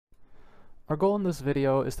Our goal in this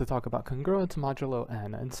video is to talk about congruence modulo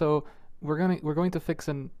n, and so we're going to fix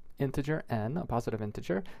an integer n, a positive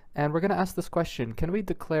integer, and we're going to ask this question: can we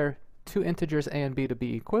declare two integers a and b to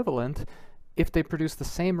be equivalent if they produce the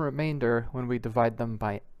same remainder when we divide them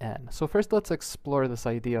by n? So first let's explore this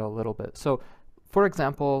idea a little bit. So for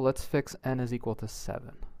example, let's fix n is equal to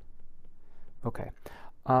 7. Okay.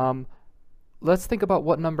 Let's think about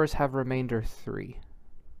what numbers have remainder 3.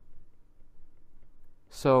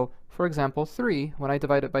 So, for example, 3, when I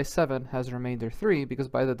divide it by 7, has remainder 3, because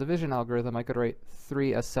by the division algorithm, I could write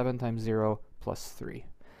 3 as 7 times 0 plus 3.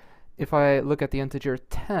 If I look at the integer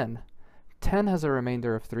 10, 10 has a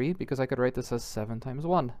remainder of 3, because I could write this as 7 times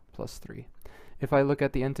 1 plus 3. If I look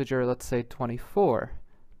at the integer, let's say 24,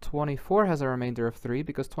 24 has a remainder of 3,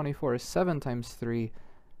 because 24 is 7 times 3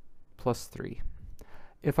 plus 3.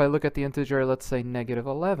 If I look at the integer, let's say negative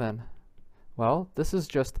 11, well, this is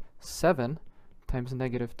just 7 times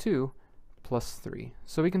negative 2 plus 3.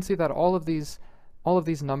 So we can see that all of these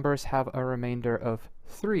numbers have a remainder of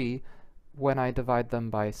 3 when I divide them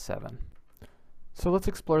by 7. So let's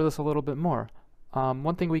explore this a little bit more.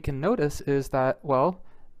 One thing we can notice is that, well,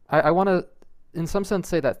 I want to, in some sense,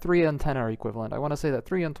 say that 3 and 10 are equivalent. I want to say that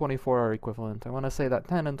 3 and 24 are equivalent. I want to say that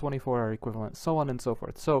 10 and 24 are equivalent, so on and so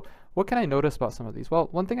forth. So what can I notice about some of these? Well,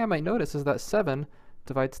 one thing I might notice is that 7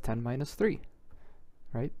 divides 10 minus 3.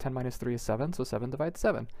 Right? 10 minus 3 is 7, so 7 divides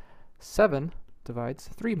 7. 7 divides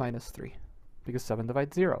 3 minus 3, because 7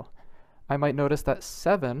 divides 0. I might notice that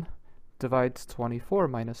 7 divides 24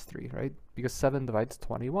 minus 3, right? Because 7 divides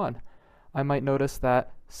 21. I might notice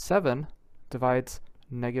that 7 divides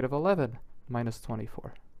negative 11 minus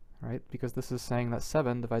 24, right? Because this is saying that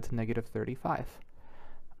 7 divides negative 35.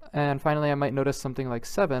 And finally, I might notice something like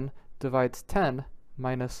 7 divides 10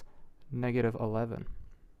 minus negative 11.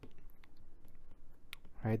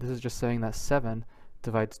 Right, this is just saying that 7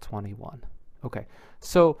 divides 21. Okay,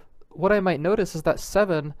 so what I might notice is that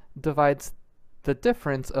 7 divides the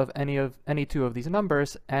difference of any two of these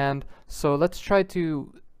numbers, and so let's try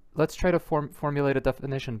to formulate a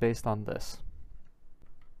definition based on this.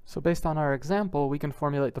 So based on our example, we can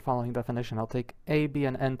formulate the following definition. I'll take a, b,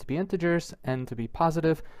 and n to be integers, n to be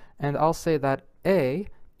positive, and I'll say that a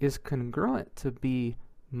is congruent to b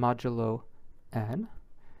modulo n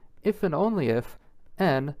if and only if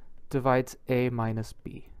n divides a minus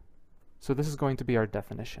b. So this is going to be our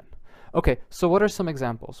definition. Okay, so what are some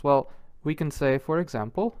examples? Well, we can say, for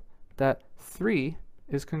example, that 3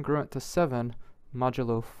 is congruent to 7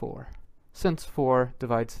 modulo 4, since 4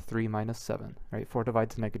 divides 3 minus 7, right? 4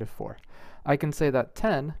 divides negative 4. I can say that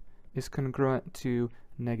 10 is congruent to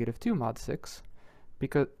negative 2 mod 6,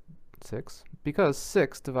 because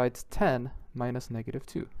 6 divides 10 minus negative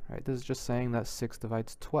 2, right? This is just saying that 6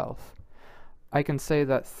 divides 12. I can say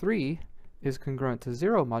that 3 is congruent to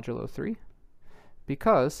 0 modulo 3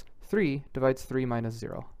 because 3 divides 3 minus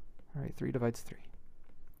 0. All right, 3 divides 3.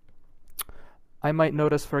 I might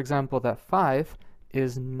notice, for example, that 5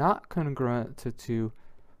 is not congruent to 2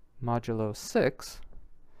 modulo 6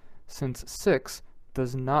 since 6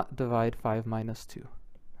 does not divide 5 minus 2.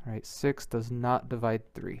 All right, 6 does not divide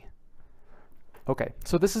 3. Okay,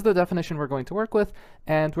 so this is the definition we're going to work with,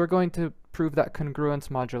 and we're going to prove that congruence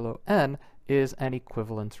modulo n is an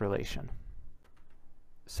equivalence relation.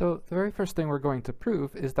 So the very first thing we're going to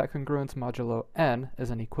prove is that congruence modulo n is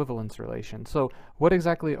an equivalence relation. So what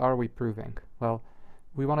exactly are we proving? Well,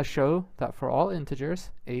 we want to show that for all integers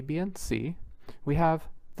a, b, and c, we have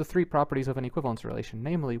the three properties of an equivalence relation,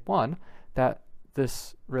 namely, 1, that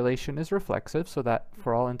this relation is reflexive, so that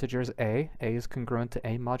for all integers a is congruent to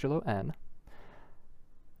a modulo n.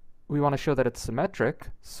 We want to show that it's symmetric,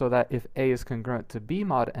 so that if a is congruent to b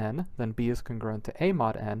mod n, then b is congruent to a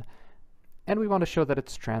mod n. And we want to show that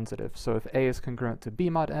it's transitive, so if a is congruent to b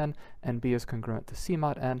mod n and b is congruent to c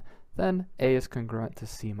mod n, then a is congruent to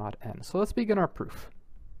c mod n. So let's begin our proof.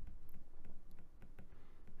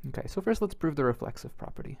 Okay, so first let's prove the reflexive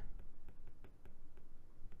property.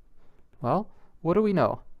 Well, what do we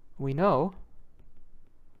know? We know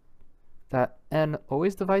that n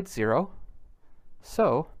always divides 0,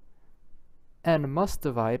 so n must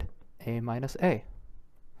divide a minus a.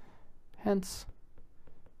 Hence,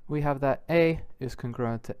 we have that a is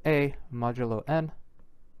congruent to a modulo n,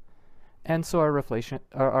 and so our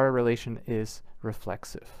relation is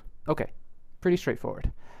reflexive. Okay, pretty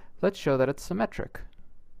straightforward. Let's show that it's symmetric.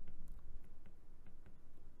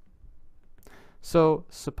 So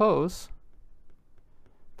suppose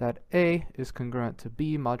that a is congruent to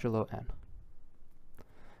b modulo n.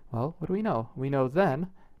 Well, what do we know? We know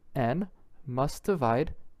then n must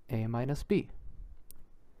divide a minus b.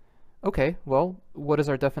 Okay, well, what is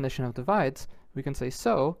our definition of divides? We can say,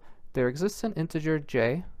 so there exists an integer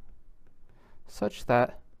j such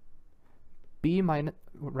that a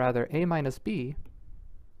minus b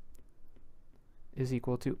is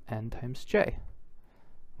equal to n times j.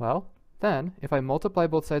 Well, then, if I multiply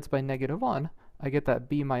both sides by -1, I get that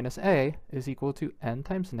b minus a is equal to n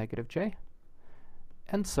times negative j.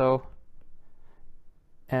 And so,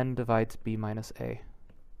 n divides b minus a.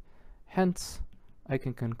 Hence, I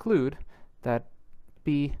can conclude that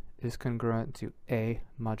b is congruent to a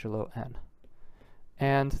modulo n.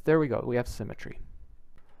 And there we go, we have symmetry.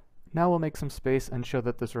 Now we'll make some space and show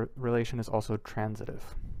that this relation is also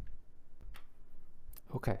transitive.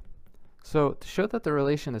 Okay, so to show that the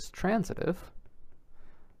relation is transitive,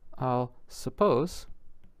 I'll suppose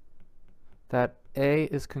that a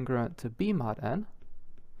is congruent to b mod n,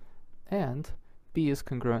 and b is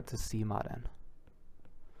congruent to c mod n.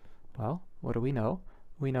 Well, what do we know?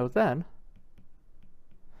 We know then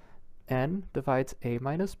n divides a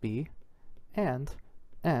minus b, and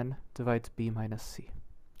n divides b minus c.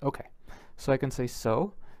 Okay, so I can say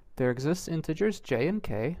so there exists integers j and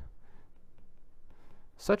k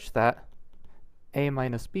such that a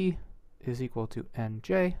minus b is equal to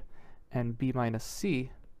nj, and b minus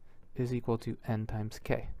c is equal to n times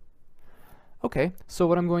k. Okay, so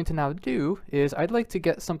what I'm going to now do is I'd like to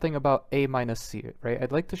get something about a minus c, right?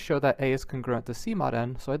 I'd like to show that a is congruent to c mod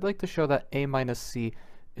n, so I'd like to show that a minus c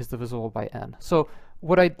is divisible by n. So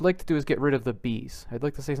what I'd like to do is get rid of the b's. I'd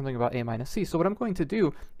like to say something about a minus c. So what I'm going to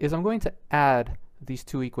do is I'm going to add these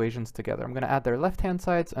two equations together. I'm going to add their left-hand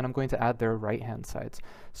sides, and I'm going to add their right-hand sides.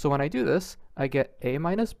 So when I do this, I get a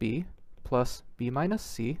minus b plus b minus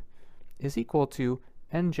c is equal to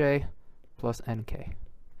nj plus nk.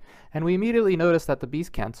 And we immediately notice that the b's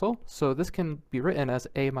cancel, so this can be written as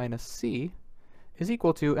a minus c is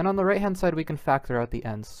equal to, and on the right-hand side we can factor out the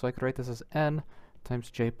n's. So I could write this as n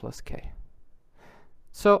times j plus k.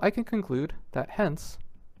 So I can conclude that hence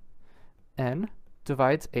n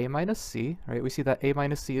divides a minus c, right? We see that a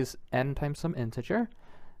minus c is n times some integer,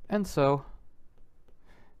 and so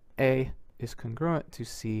a is congruent to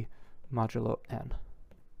c modulo n.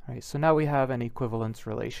 Right, so now we have an equivalence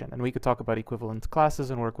relation, and we could talk about equivalence classes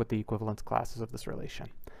and work with the equivalence classes of this relation.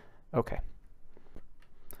 Okay.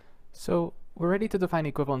 So we're ready to define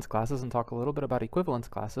equivalence classes and talk a little bit about equivalence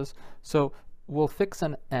classes. So we'll fix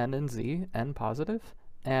an n and z, n positive,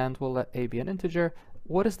 and we'll let a be an integer.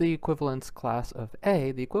 What is the equivalence class of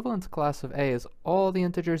a? The equivalence class of a is all the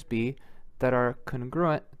integers b that are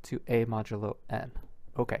congruent to a modulo n.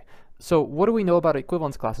 Okay, so what do we know about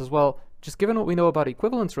equivalence classes? Well, just given what we know about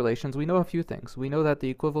equivalence relations, we know a few things. We know that the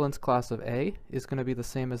equivalence class of a is going to be the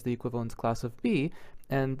same as the equivalence class of b,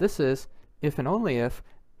 and this is if and only if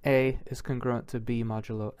a is congruent to b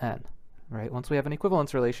modulo n. Right? Once we have an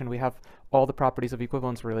equivalence relation, we have all the properties of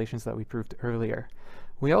equivalence relations that we proved earlier.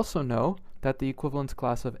 We also know that the equivalence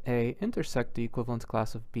class of a intersect the equivalence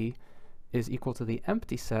class of b is equal to the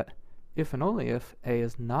empty set if and only if a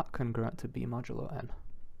is not congruent to b modulo n.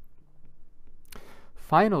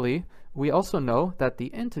 Finally, we also know that the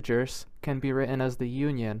integers can be written as the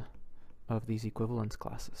union of these equivalence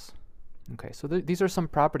classes. Okay, so these are some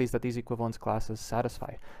properties that these equivalence classes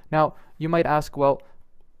satisfy. Now, you might ask, well,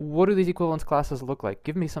 what do these equivalence classes look like?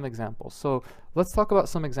 Give me some examples. So let's talk about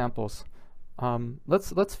some examples.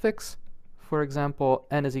 Let's fix, for example,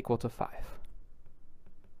 n is equal to 5.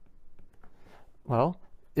 Well,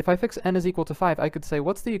 if I fix n is equal to 5, I could say,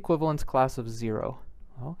 what's the equivalence class of 0?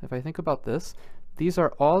 Well, if I think about this, these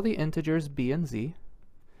are all the integers b and z,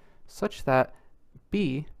 such that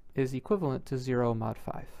b is equivalent to 0 mod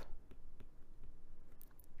 5.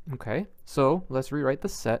 Okay, so let's rewrite the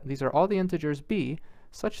set. These are all the integers b,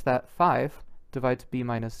 such that 5 divides b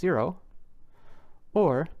minus 0,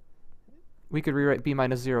 or we could rewrite b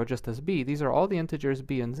minus 0 just as b. These are all the integers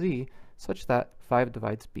b and z, such that 5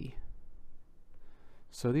 divides b.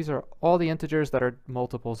 So these are all the integers that are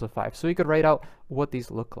multiples of 5. So we could write out what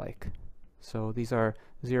these look like. So these are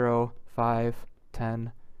 0, 5,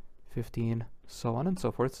 10, 15, so on and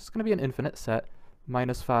so forth. So it's going to be an infinite set,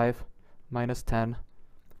 minus 5, minus 10,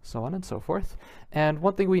 so on and so forth. And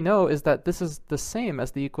one thing we know is that this is the same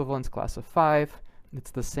as the equivalence class of 5. It's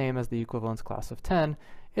the same as the equivalence class of 10.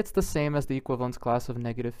 It's the same as the equivalence class of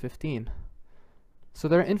negative 15. So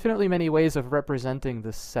there are infinitely many ways of representing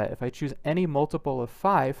this set. If I choose any multiple of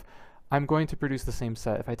 5, I'm going to produce the same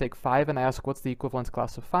set. If I take 5 and I ask what's the equivalence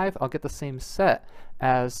class of 5, I'll get the same set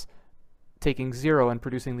as taking 0 and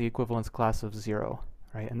producing the equivalence class of 0,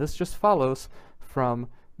 right? And this just follows from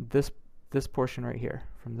this portion right here,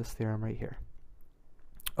 from this theorem right here.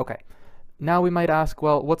 Okay, now we might ask,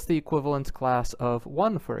 well, what's the equivalence class of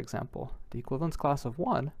 1, for example? The equivalence class of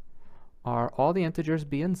 1, are all the integers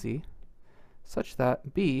b and z such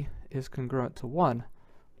that b is congruent to 1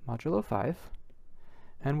 modulo 5.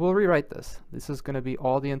 And we'll rewrite this. This is going to be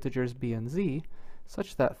all the integers b and z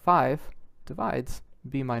such that 5 divides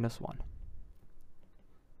b minus 1.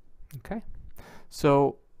 Okay,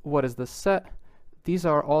 so what is this set? These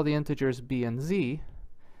are all the integers b and z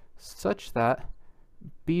such that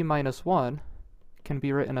b minus 1 can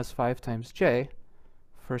be written as 5 times j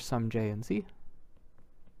for some j and z.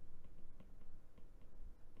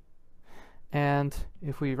 And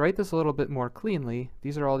if we write this a little bit more cleanly,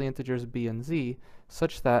 these are all the integers b and z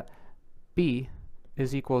such that b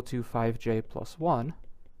is equal to 5j plus 1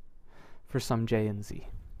 for some j and z.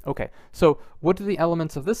 Okay, so what do the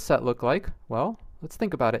elements of this set look like? Well, let's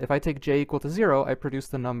think about it. If I take j equal to 0, I produce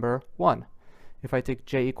the number 1. If I take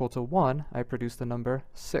j equal to 1, I produce the number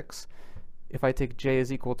 6. If I take j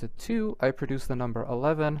is equal to 2, I produce the number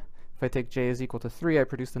 11. If I take j is equal to 3, I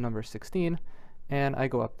produce the number 16, and I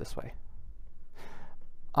go up this way.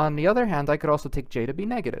 On the other hand, I could also take j to be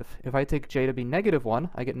negative. If I take j to be negative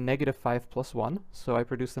 1, I get negative 5 plus 1, so I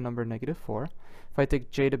produce the number negative 4. If I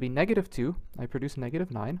take j to be negative 2, I produce negative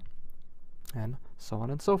 9, and so on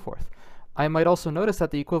and so forth. I might also notice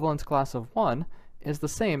that the equivalence class of 1 is the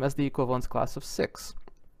same as the equivalence class of 6.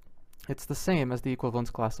 It's the same as the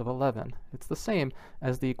equivalence class of 11. It's the same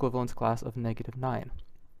as the equivalence class of negative 9.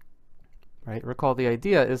 Right? Recall the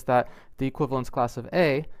idea is that the equivalence class of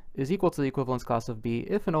A is equal to the equivalence class of B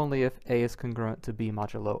if and only if A is congruent to B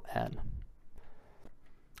modulo n.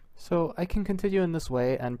 So I can continue in this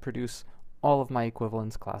way and produce all of my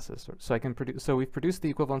equivalence classes. So we've produced the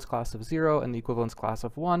equivalence class of 0 and the equivalence class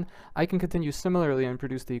of 1. I can continue similarly and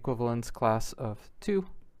produce the equivalence class of 2.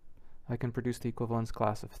 I can produce the equivalence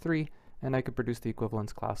class of 3, and I could produce the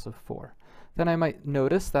equivalence class of 4. Then I might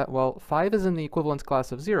notice that, well, 5 is in the equivalence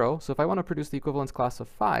class of 0, so if I want to produce the equivalence class of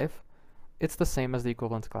 5, it's the same as the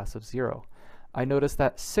equivalence class of 0. I notice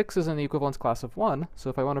that 6 is in the equivalence class of 1, so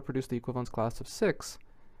if I want to produce the equivalence class of 6,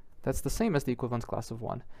 that's the same as the equivalence class of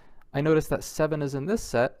 1. I notice that 7 is in this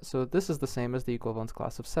set, so this is the same as the equivalence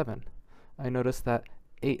class of 7. I notice that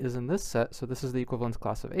 8 is in this set, so this is the equivalence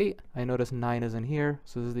class of 8. I notice 9 is in here,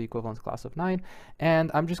 so this is the equivalence class of 9.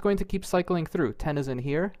 And I'm just going to keep cycling through. 10 is in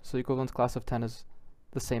here, so the equivalence class of 10 is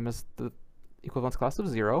the same as the equivalence class of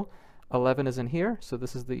 0. 11 is in here, so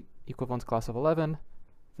this is the equivalence class of 11.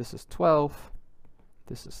 This is 12.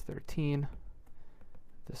 This is 13.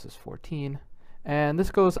 This is 14. And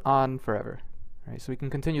this goes on forever. Right, so we can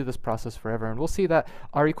continue this process forever, and we'll see that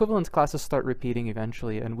our equivalence classes start repeating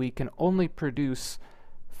eventually, and we can only produce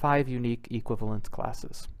 5 unique equivalence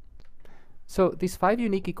classes. So these 5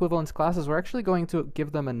 unique equivalence classes, we're actually going to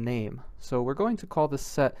give them a name. So we're going to call this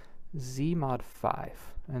set Z mod 5.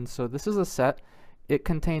 And so this is a set. It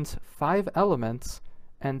contains 5 elements,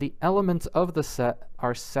 and the elements of the set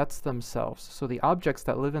are sets themselves. So the objects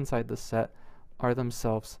that live inside the set are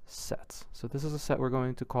themselves sets. So this is a set we're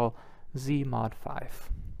going to call Z mod 5.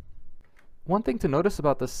 One thing to notice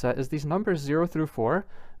about this set is these numbers 0 through 4,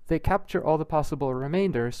 they capture all the possible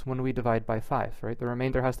remainders when we divide by 5, right? The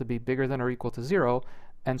remainder has to be bigger than or equal to 0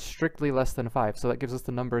 and strictly less than 5. So that gives us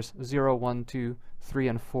the numbers 0, 1, 2, 3,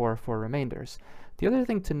 and 4 for remainders. The other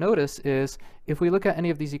thing to notice is if we look at any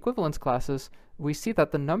of these equivalence classes, we see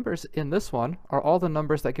that the numbers in this one are all the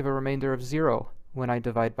numbers that give a remainder of 0 when I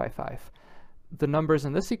divide by 5. The numbers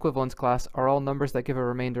in this equivalence class are all numbers that give a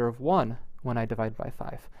remainder of 1 when I divide by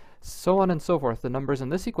 5. So on and so forth. The numbers in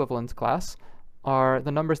this equivalence class are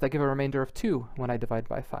the numbers that give a remainder of 2 when I divide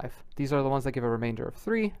by 5. These are the ones that give a remainder of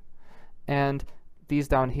 3, and these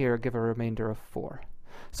down here give a remainder of 4.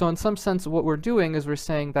 So in some sense, what we're doing is we're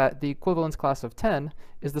saying that the equivalence class of 10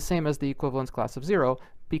 is the same as the equivalence class of 0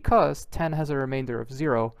 because 10 has a remainder of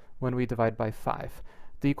 0 when we divide by 5.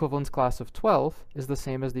 The equivalence class of 12 is the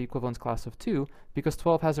same as the equivalence class of 2 because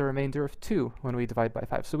 12 has a remainder of 2 when we divide by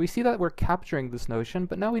 5. So we see that we're capturing this notion,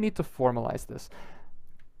 but now we need to formalize this.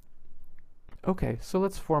 Okay, so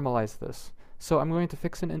let's formalize this. So I'm going to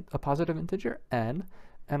fix a positive integer n,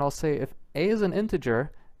 and I'll say if a is an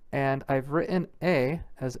integer, and I've written a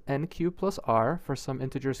as nq plus r for some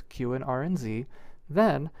integers q and r and z,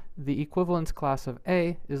 then the equivalence class of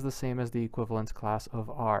a is the same as the equivalence class of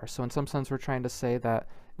r. So in some sense, we're trying to say that,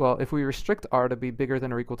 well, if we restrict r to be bigger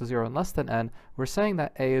than or equal to 0 and less than n, we're saying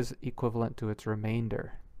that a is equivalent to its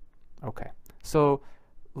remainder. Okay, so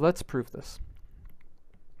let's prove this.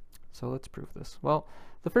 Well,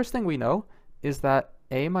 the first thing we know is that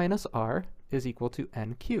a minus r is equal to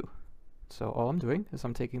nq. So all I'm doing is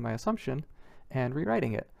I'm taking my assumption and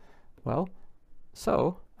rewriting it. Well,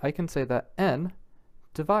 so I can say that n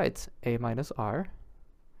divides a minus r,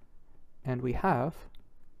 and we have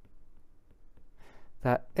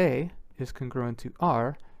that A is congruent to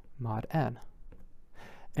R mod n.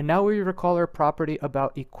 And now we recall our property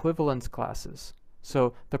about equivalence classes.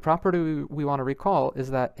 So the property we want to recall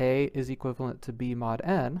is that A is equivalent to B mod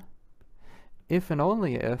n if and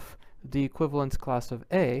only if the equivalence class of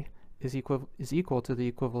A is equal to the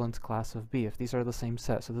equivalence class of B, if these are the same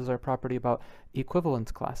set. So this is our property about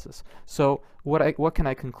equivalence classes. So what can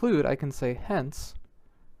I conclude? I can say, hence,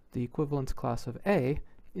 the equivalence class of A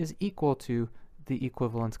is equal to the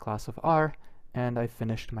equivalence class of R, and I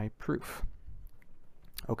finished my proof.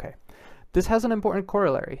 Okay, this has an important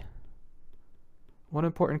corollary. One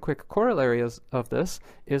important quick corollary of this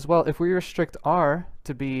is, well, if we restrict R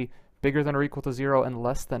to be bigger than or equal to 0 and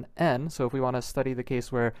less than n, so if we want to study the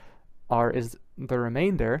case where R is the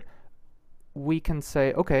remainder, we can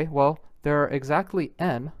say, okay, well, there are exactly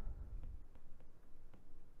n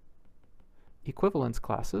equivalence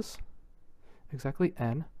classes, exactly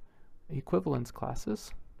n equivalence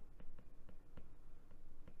classes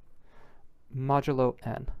modulo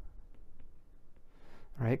n.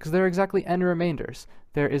 Right? Because there are exactly n remainders.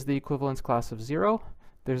 There is the equivalence class of 0,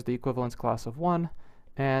 there's the equivalence class of 1,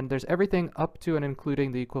 and there's everything up to and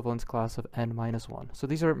including the equivalence class of n minus 1. So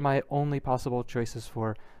these are my only possible choices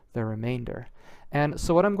for the remainder. And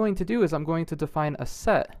so what I'm going to do is I'm going to define a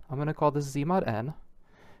set. I'm going to call this Z mod n,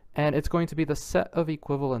 and it's going to be the set of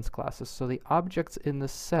equivalence classes. So the objects in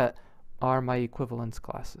this set are my equivalence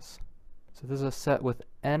classes. So this is a set with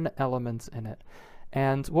n elements in it.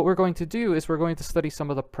 And what we're going to do is we're going to study some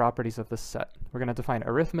of the properties of this set. We're going to define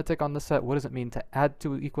arithmetic on the set. What does it mean to add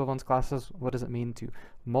two equivalence classes? What does it mean to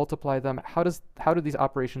multiply them? How do these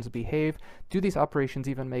operations behave? Do these operations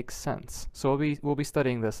even make sense? So we'll be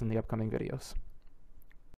studying this in the upcoming videos.